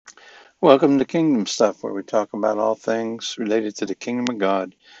Welcome to Kingdom Stuff, where we talk about all things related to the kingdom of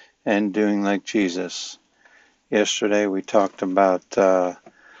God and doing like Jesus. Yesterday we talked about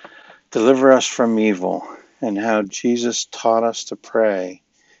deliver us from evil and how Jesus taught us to pray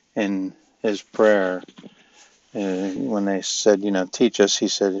in his prayer. When they said, teach us, he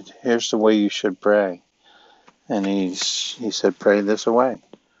said, here's the way you should pray. And he said, pray this away.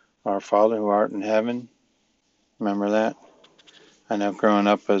 Our Father who art in heaven. Remember that? I know growing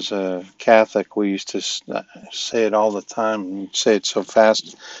up as a Catholic, we used to say it all the time and say it so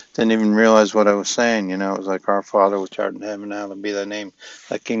fast, didn't even realize what I was saying. It was like, Our Father which art in heaven, hallowed be thy name.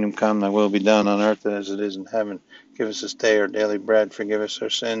 Thy kingdom come, thy will be done on earth as it is in heaven. Give us this day our daily bread. Forgive us our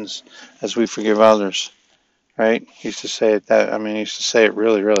sins as we forgive others. Right? He used to say it he used to say it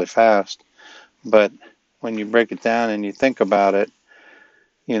really, really fast. But when you break it down and you think about it,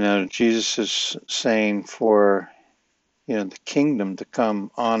 Jesus is saying for the kingdom to come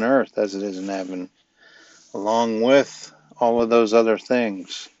on earth as it is in heaven, along with all of those other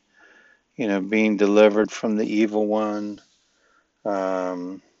things, being delivered from the evil one.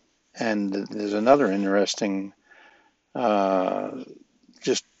 And there's another interesting uh,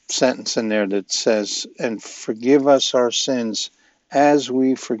 just sentence in there that says, and forgive us our sins as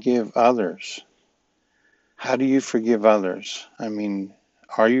we forgive others. How do you forgive others?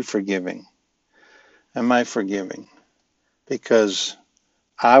 Are you forgiving? Am I forgiving? Because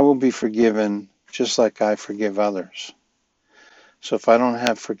I will be forgiven just like I forgive others. So if I don't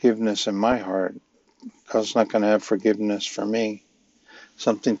have forgiveness in my heart, God's not going to have forgiveness for me.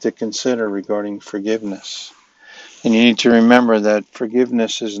 Something to consider regarding forgiveness. And you need to remember that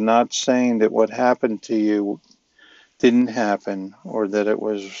forgiveness is not saying that what happened to you didn't happen or that it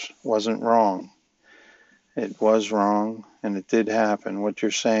wasn't wrong. It was wrong and it did happen. What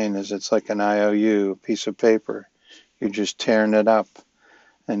you're saying is it's like an IOU, a piece of paper. You're just tearing it up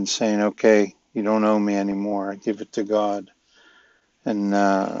and saying, okay, you don't owe me anymore. I give it to God.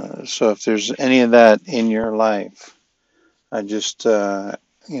 And so if there's any of that in your life, I just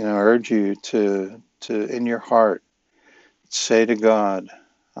urge you to in your heart say to God,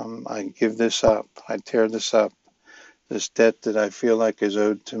 I give this up. I tear this up. This debt that I feel like is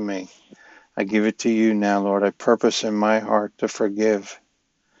owed to me. I give it to you now, Lord. I purpose in my heart to forgive.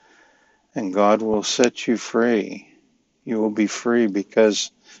 And God will set you free. You will be free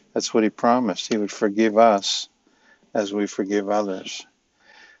because that's what he promised. He would forgive us as we forgive others.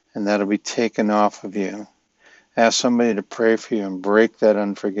 And that'll be taken off of you. Ask somebody to pray for you and break that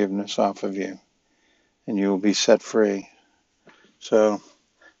unforgiveness off of you, and you will be set free. So,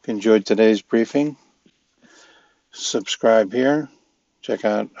 if you enjoyed today's briefing, subscribe here. Check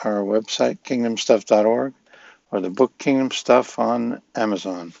out our website, kingdomstuff.org, or the book Kingdom Stuff on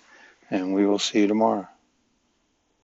Amazon. And we will see you tomorrow.